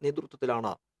എന്നിവരുടെ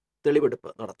നേതൃത്വത്തിലാണ്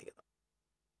തെളിവെടുപ്പ് നടത്തിയത്.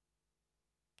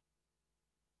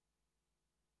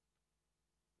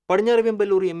 പടിഞ്ഞാറെ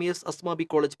Vempallur MES Asmabi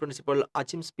college principal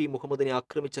Ajims P മുഹമ്മദിനെ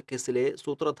ആക്രമിച്ച കേസിലെ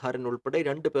സൂത്രധാരൻ ഉൾപ്പെടെ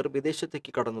 2 പേർ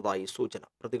വിദേശത്തേക്ക് കടന്നതായി സൂചന.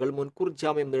 പ്രതികൾ മുൻകൂർ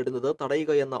ജാമ്യം നേടുന്നത്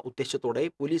തടയുക എന്ന ഉദ്ദേശത്തോടെ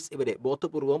പോലീസ് ഇവരെ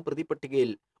ബോധപൂർവം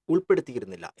പ്രതിപട്ടികയിൽ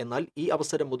ഉൾപ്പെടുത്തിയിരുന്നില്ല. എന്നാൽ ഈ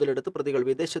അവസരം മുതലെടുത്ത് പ്രതികൾ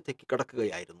വിദേശത്തേക്ക്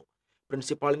കടക്കുകയായിരുന്നു.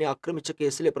 പ്രിൻസിപ്പാളിനെ ആക്രമിച്ച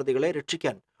കേസിലെ പ്രതികളെ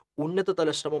രക്ഷിക്കാൻ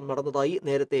ഉന്നതതല ശ്രമം നടന്നതായി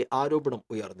നേരത്തെ ആരോപണം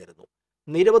ഉയർന്നിരുന്നു.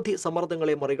 നിരവധി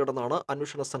സമ്മർദ്ദങ്ങളെ മറികടന്നാണ്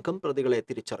അന്വേഷണ സംഘം പ്രതികളെ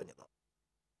തിരിച്ചറിഞ്ഞത്.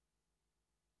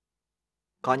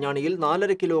 കാഞ്ഞാണിയിൽ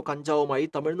 4.5 കിലോ കഞ്ചാവുമായി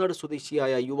തമിഴ്നാട്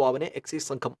സ്വദേശിയായ യുവാവിനെ എക്സൈസ്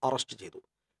സംഘം അറസ്റ്റ് ചെയ്തു.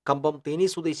 കമ്പം തേനി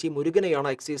സ്വദേശി മുരുകനെയാണ്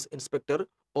എക്സൈസ് ഇൻസ്പെക്ടർ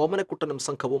ഓമനക്കുട്ടനും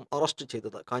സംഘവും അറസ്റ്റ്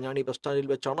ചെയ്തത്. കാഞ്ഞാണി ബസ് സ്റ്റാൻഡിൽ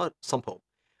വെച്ചാണ് സംഭവം.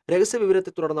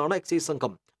 രഹസ്യവിവരത്തെ തുടർന്നാണ് എക്സൈസ്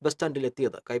സംഘം ബസ്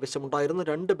സ്റ്റാൻഡിലെത്തിയത്. കൈവശമുണ്ടായിരുന്ന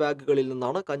 2 ബാഗുകളിൽ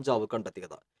നിന്നാണ് കഞ്ചാവ്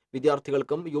കണ്ടെത്തിയത്.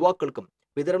 വിദ്യാർത്ഥികൾക്കും യുവാക്കൾക്കും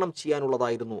വിതരണം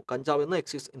ചെയ്യാനുള്ളതായിരുന്നു കഞ്ചാവെന്ന്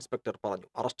എക്സൈസ് ഇൻസ്പെക്ടർ പറഞ്ഞു.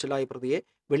 അറസ്റ്റിലായ പ്രതിയെ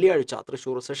വെള്ളിയാഴ്ച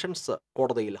തൃശൂർ സെഷൻസ്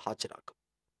കോടതിയിൽ ഹാജരാക്കും.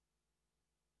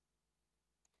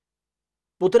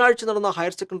 ബുധനാഴ്ച നടന്ന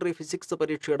ഹയർ സെക്കൻഡറി ഫിസിക്സ്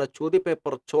പരീക്ഷയുടെ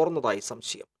ചോദ്യപേപ്പർ ചോർന്നതായി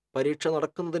സംശയം. പരീക്ഷ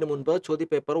നടക്കുന്നതിന് മുൻപ്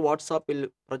ചോദ്യപേപ്പർ വാട്സാപ്പിൽ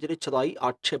പ്രചരിച്ചതായി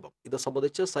ആക്ഷേപം. ഇത്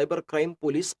സംബന്ധിച്ച് സൈബർ ക്രൈം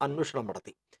പോലീസ് അന്വേഷണം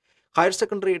നടത്തി. ഹയർ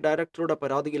സെക്കൻഡറി ഡയറക്ടറുടെ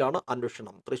പരാതിയിലാണ്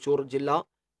അന്വേഷണം. തൃശൂർ ജില്ലാ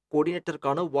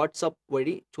കോർഡിനേറ്റർക്കാണ് വാട്സാപ്പ്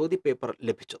വഴി ചോദ്യപേപ്പർ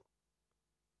ലഭിച്ചത്.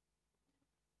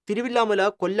 തിരുവില്ലാമല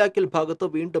കൊല്ലാക്കൽ ഭാഗത്ത്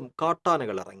വീണ്ടും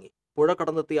കാട്ടാനകൾ ഇറങ്ങി. പുഴ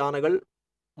കടന്നെത്തിയ ആനകൾ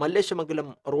മല്ലേശമംഗലം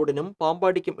റോഡിനും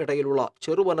പാമ്പാടിക്കും ഇടയിലുള്ള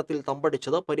ചെറുവനത്തിൽ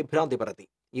തമ്പടിച്ചത് പരിഭ്രാന്തി പരത്തി.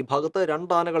 ഈ ഭാഗത്ത്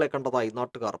 2 ആനകളെ കണ്ടതായി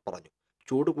നാട്ടുകാർ പറഞ്ഞു.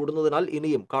 ചൂട് കൂടുന്നതിനാൽ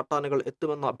ഇനിയും കാട്ടാനകൾ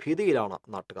എത്തുമെന്ന ഭീതിയിലാണ്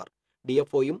നാട്ടുകാർ.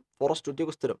 DFOയും ഫോറസ്റ്റ്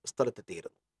ഉദ്യോഗസ്ഥരും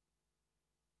സ്ഥലത്തെത്തിയിരുന്നു.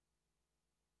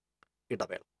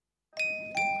 ഇടവേള.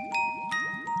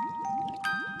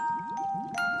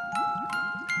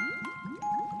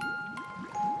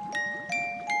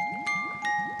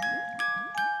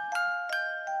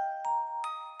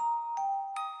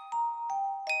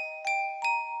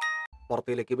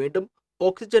 വാർത്തയിലേക്ക് വീണ്ടും.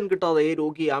 ഓക്സിജൻ കിട്ടാതെ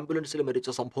രോഗി ആംബുലൻസിൽ മരിച്ച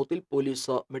സംഭവത്തിൽ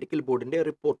പോലീസ് മെഡിക്കൽ ബോർഡിന്റെ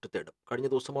റിപ്പോർട്ട് തേടും. കഴിഞ്ഞ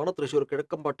ദിവസമാണ് തൃശൂർ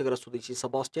കിഴക്കമ്പാട്ടുകര സ്വദേശി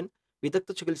സെബാസ്റ്റ്യൻ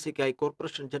വിദഗ്ധ ചികിത്സയ്ക്കായി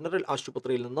കോർപ്പറേഷൻ ജനറൽ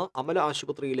ആശുപത്രിയിൽ നിന്ന് അമല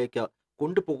ആശുപത്രിയിലേക്ക്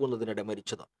കൊണ്ടുപോകുന്നതിനിടെ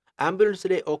മരിച്ചത്.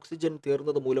 ആംബുലൻസിലെ ഓക്സിജൻ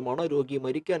തീർന്നത് മൂലമാണ് രോഗി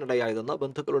മരിക്കാനിടയായതെന്ന്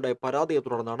ബന്ധുക്കളുടെ പരാതിയെ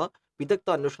തുടർന്നാണ് വിദഗ്ധ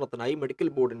അന്വേഷണത്തിനായി മെഡിക്കൽ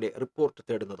ബോർഡിന്റെ റിപ്പോർട്ട്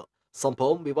തേടുന്നത്.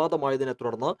 സംഭവം വിവാദമായതിനെ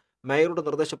തുടർന്ന് മേയറുടെ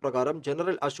നിർദ്ദേശപ്രകാരം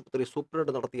ജനറൽ ആശുപത്രി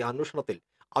സൂപ്രണ്ട് നടത്തിയ അന്വേഷണത്തിൽ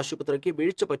ആശുപത്രിക്ക്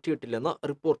വീഴ്ച പറ്റിയിട്ടില്ലെന്ന്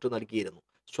റിപ്പോർട്ട് നൽകിയിരുന്നു.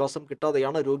 ശ്വാസം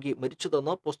കിട്ടാതെയാണ് രോഗി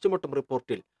മരിച്ചതെന്ന് പോസ്റ്റ്മോർട്ടം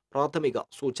റിപ്പോർട്ടിൽ പ്രാഥമിക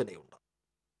സൂചനയുണ്ട്.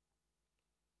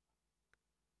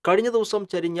 കഴിഞ്ഞ ദിവസം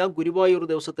ചരിഞ്ഞ ഗുരുവായൂർ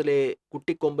ദിവസത്തിലെ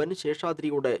കുട്ടിക്കൊമ്പൻ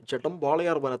ശേഷാദ്രിയുടെ ജഡം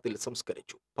വാളയാർ വനത്തിൽ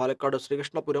സംസ്കരിച്ചു. പാലക്കാട്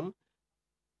ശ്രീകൃഷ്ണപുരം,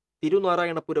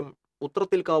 തിരുനാരായണപുരം,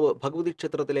 ഉത്രത്തിൽക്കാവ് ഭഗവതി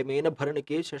ക്ഷേത്രത്തിലെ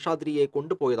മേനഭരണിക്ക് ശേഷാദ്രിയെ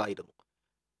കൊണ്ടുപോയതായിരുന്നു.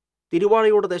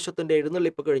 തിരുവാഴയോട് ദേശത്തിന്റെ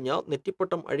എഴുന്നള്ളിപ്പ് കഴിഞ്ഞ്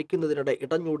നെറ്റിപ്പട്ടം അഴിക്കുന്നതിനിടെ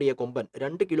ഇടഞ്ഞൂടിയ കൊമ്പൻ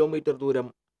 2 കിലോമീറ്റർ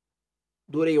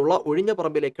ദൂരെയുള്ള ഒഴിഞ്ഞ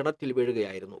പറമ്പിലെ കിണറ്റിൽ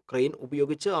വീഴുകയായിരുന്നു. ക്രെയിൻ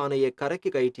ഉപയോഗിച്ച് ആനയെ കരയ്ക്ക്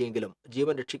കയറ്റിയെങ്കിലും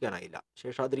ജീവൻ രക്ഷിക്കാനായില്ല.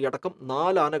 ശേഷാദ്രി അടക്കം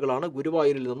 4 ആനകളാണ്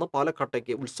ഗുരുവായൂരിൽ നിന്ന്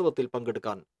പാലക്കാട്ടേക്ക് ഉത്സവത്തിൽ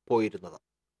പങ്കെടുക്കാൻ പോയിരുന്നത്.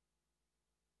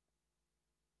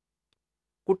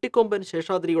 കുട്ടിക്കൊമ്പൻ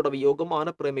ശേഷാദ്രിയുടെ വിയോഗം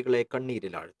ആനപ്രേമികളെ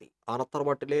കണ്ണീരിലാഴ്ത്തി.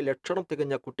 ആനത്തറവാട്ടിലെ ലക്ഷണം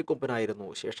തികഞ്ഞ കുട്ടിക്കൊമ്പനായിരുന്നു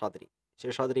ശേഷാദ്രി.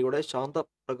 ശേഷാദ്രിയുടെ ശാന്ത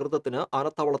പ്രകൃതത്തിന്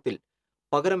ആനത്താവളത്തിൽ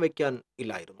പകരം വയ്ക്കാൻ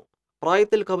ഇല്ലായിരുന്നു.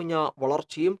 പ്രായത്തിൽ കവിഞ്ഞ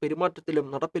വളർച്ചയും പെരുമാറ്റത്തിലും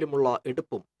നടപ്പിലുമുള്ള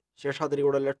എടുപ്പും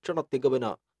ശേഷാദ്രിയുടെ ലക്ഷണ തികവിന്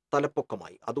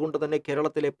തലപ്പൊക്കമായി. അതുകൊണ്ട് തന്നെ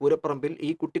കേരളത്തിലെ പൂരപ്പറമ്പിൽ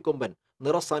ഈ കുട്ടിക്കൊമ്പൻ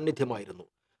നിറസാന്നിധ്യമായിരുന്നു.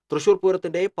 തൃശൂർ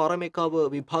പൂരത്തിന്റെ പാറമേക്കാവ്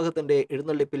വിഭാഗത്തിന്റെ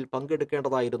എഴുന്നള്ളിപ്പിൽ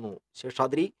പങ്കെടുക്കേണ്ടതായിരുന്നു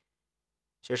ശേഷാദ്രി.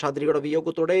 ശേഷാദ്രിയുടെ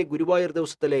വിയോഗത്തോടെ ഗുരുവായൂർ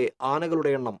ദിവസത്തിലെ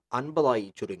ആനകളുടെ എണ്ണം 50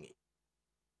 ചുരുങ്ങി.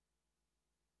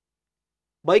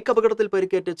 ബൈക്ക് അപകടത്തിൽ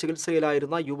പരിക്കേറ്റ്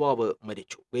ചികിത്സയിലായിരുന്ന യുവാവ്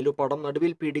മരിച്ചു. വേലുപ്പാടം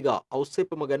നടുവിൽ പീടിക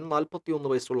ഔസേപ്പ് മകൻ 41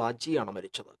 വയസ്സുള്ള അജിയാണ്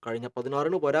മരിച്ചത്. കഴിഞ്ഞ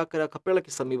 16 വരാക്കര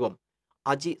കപ്പേളയ്ക്ക് സമീപം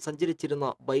അജി സഞ്ചരിച്ചിരുന്ന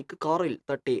ബൈക്ക് കാറിൽ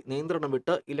തട്ടി നിയന്ത്രണം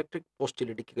വിട്ട് ഇലക്ട്രിക്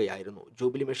പോസ്റ്റിൽ ഇടിക്കുകയായിരുന്നു.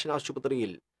 ജൂബിലി മിഷൻ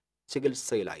ആശുപത്രിയിൽ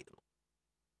ചികിത്സയിലായിരുന്നു.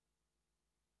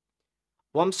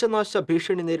 വംശനാശ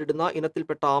ഭീഷണി നേരിടുന്ന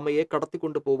ഇനത്തിൽപ്പെട്ട ആമയെ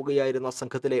കടത്തിക്കൊണ്ടു പോവുകയായിരുന്ന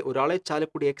സംഘത്തിലെ ഒരാളെ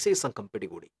ചാലക്കുടി എക്സൈസ് സംഘം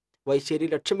പിടികൂടി. വൈശ്ശേരി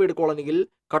ലക്ഷംവീട് കോളനിയിൽ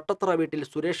കട്ടത്തറ വീട്ടിൽ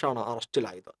സുരേഷാണ്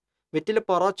അറസ്റ്റിലായത്.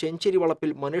 വെറ്റിലപ്പാറ ചെഞ്ചേരി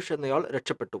വളപ്പിൽ മനീഷ് എന്നയാൾ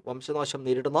രക്ഷപ്പെട്ടു. വംശനാശം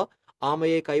നേരിടുന്ന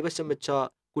ആമയെ കൈവശം വെച്ച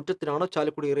കുറ്റത്തിനാണ്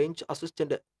Chalakudy range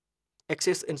assistant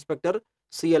excise inspector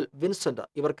CL Vincent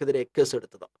ഇവർക്കെതിരെ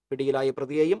കേസെടുത്തത്. പിടിയിലായ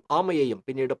പ്രതിയെയും ആമയെയും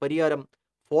പിന്നീട് പരിയാരം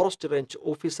ഫോറസ്റ്റ് റേഞ്ച്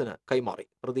ഓഫീസിന് കൈമാറി.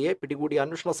 പ്രതിയെ പിടികൂടിയ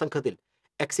അന്വേഷണ സംഘത്തിൽ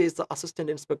excise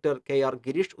assistant inspector KR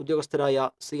Girish, ഉദ്യോഗസ്ഥരായ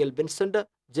CL Vincent,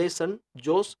 Jason,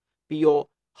 Jose, PO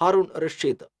Haroon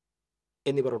Rasheed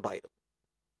എന്നിവർ ഉണ്ടായിരുന്നു.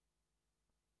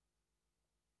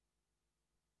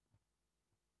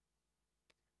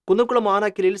 കുന്നംകുളം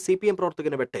ആനാക്കലിൽ CPM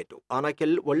പ്രവർത്തകന് വെട്ടേറ്റു.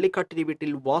 ആനാക്കൽ വള്ളിക്കാട്ടിരി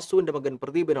വീട്ടിൽ വാസുവിന്റെ മകൻ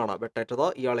പ്രദീപിനാണ് വെട്ടേറ്റത്.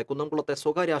 ഇയാളെ കുന്നംകുളത്തെ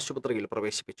സ്വകാര്യ ആശുപത്രിയിൽ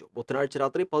പ്രവേശിപ്പിച്ചു. ബുധനാഴ്ച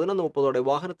രാത്രി 11:30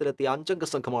 വാഹനത്തിലെത്തിയ 5-അംഗ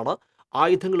സംഘമാണ്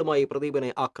ആയുധങ്ങളുമായി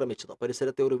പ്രദീപിനെ ആക്രമിച്ചത്.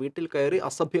 പരിസരത്തെ ഒരു വീട്ടിൽ കയറി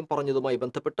അസഭ്യം പറഞ്ഞതുമായി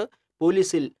ബന്ധപ്പെട്ട്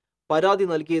പോലീസിൽ പരാതി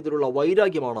നൽകിയതിലുള്ള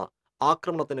വൈരാഗ്യമാണ്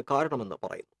ആക്രമണത്തിന് കാരണമെന്ന്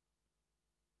പറയുന്നു.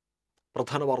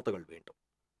 പ്രധാന വാർത്തകൾ വീണ്ടും.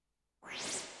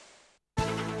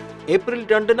 ഏപ്രിൽ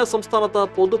 2-ന് സംസ്ഥാനത്ത്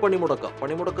പൊതുപണിമുടക്ക്.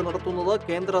 പണിമുടക്ക് നടത്തുന്നത്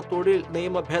കേന്ദ്ര തൊഴിൽ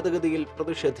നിയമ ഭേദഗതിയിൽ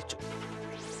പ്രതിഷേധിച്ചു.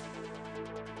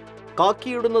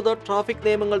 കാക്കിയിടുന്നത് ട്രാഫിക്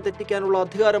നിയമങ്ങൾ തെറ്റിക്കാനുള്ള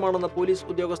അധികാരമാണെന്ന് പോലീസ്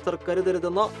ഉദ്യോഗസ്ഥർ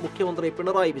കരുതരുതെന്ന് മുഖ്യമന്ത്രി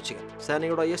പിണറായി വിജയൻ.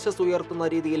 സേനയുടെ യശസ് ഉയർത്തുന്ന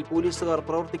രീതിയിൽ പോലീസുകാർ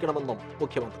പ്രവർത്തിക്കണമെന്നും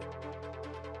മുഖ്യമന്ത്രി.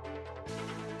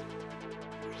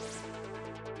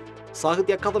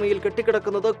 സാഹിത്യ അക്കാദമിയിൽ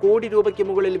കെട്ടിക്കിടക്കുന്നത് കോടി രൂപയ്ക്ക്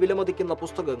മുകളിൽ വിലമതിക്കുന്ന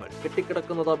പുസ്തകങ്ങൾ.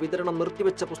 കെട്ടിക്കിടക്കുന്നത് വിതരണം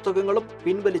നിർത്തിവെച്ച പുസ്തകങ്ങളും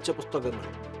പിൻവലിച്ച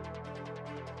പുസ്തകങ്ങളും.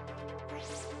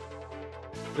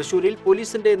 തൃശൂരിൽ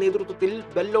പോലീസിന്റെ നേതൃത്വത്തിൽ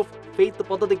ബെൽ ഓഫ് ഫെയ്ത്ത്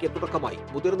പദ്ധതിക്ക് തുടക്കമായി.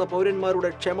 മുതിർന്ന പൗരന്മാരുടെ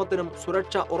ക്ഷേമത്തിനും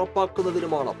സുരക്ഷ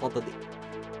ഉറപ്പാക്കുന്നതിനുമാണ് പദ്ധതി.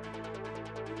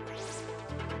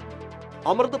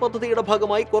 അമൃത് പദ്ധതിയുടെ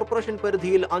ഭാഗമായി കോർപ്പറേഷൻ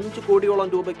പരിധിയിൽ 5 കോടിയോളം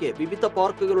രൂപയ്ക്ക് വിവിധ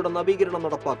പാർക്കുകളുടെ നവീകരണം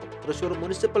നടപ്പാക്കും. തൃശൂർ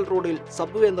മുനിസിപ്പൽ റോഡിൽ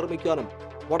സബ്വേ നിർമ്മിക്കാനും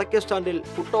വടക്കേ സ്റ്റാൻഡിൽ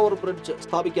ഫുട് ഓവർ ബ്രിഡ്ജ്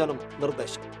സ്ഥാപിക്കാനും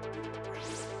നിർദ്ദേശം.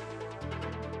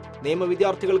 നിയമ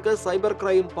വിദ്യാർത്ഥികൾക്ക് സൈബർ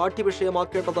ക്രൈം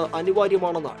പാഠ്യവിഷയമാക്കേണ്ടത്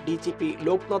അനിവാര്യമാണെന്ന് DGP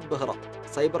ലോക്നാഥ് ബെഹ്റ.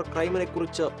 സൈബർ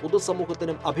ക്രൈമിനെക്കുറിച്ച്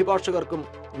പൊതുസമൂഹത്തിനും അഭിഭാഷകർക്കും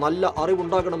നല്ല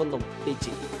അറിവുണ്ടാകണമെന്നും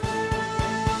DGP.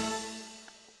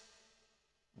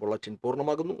 ബുള്ളറ്റിൻ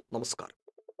പൂർണ്ണമാകുന്നു. നമസ്കാരം.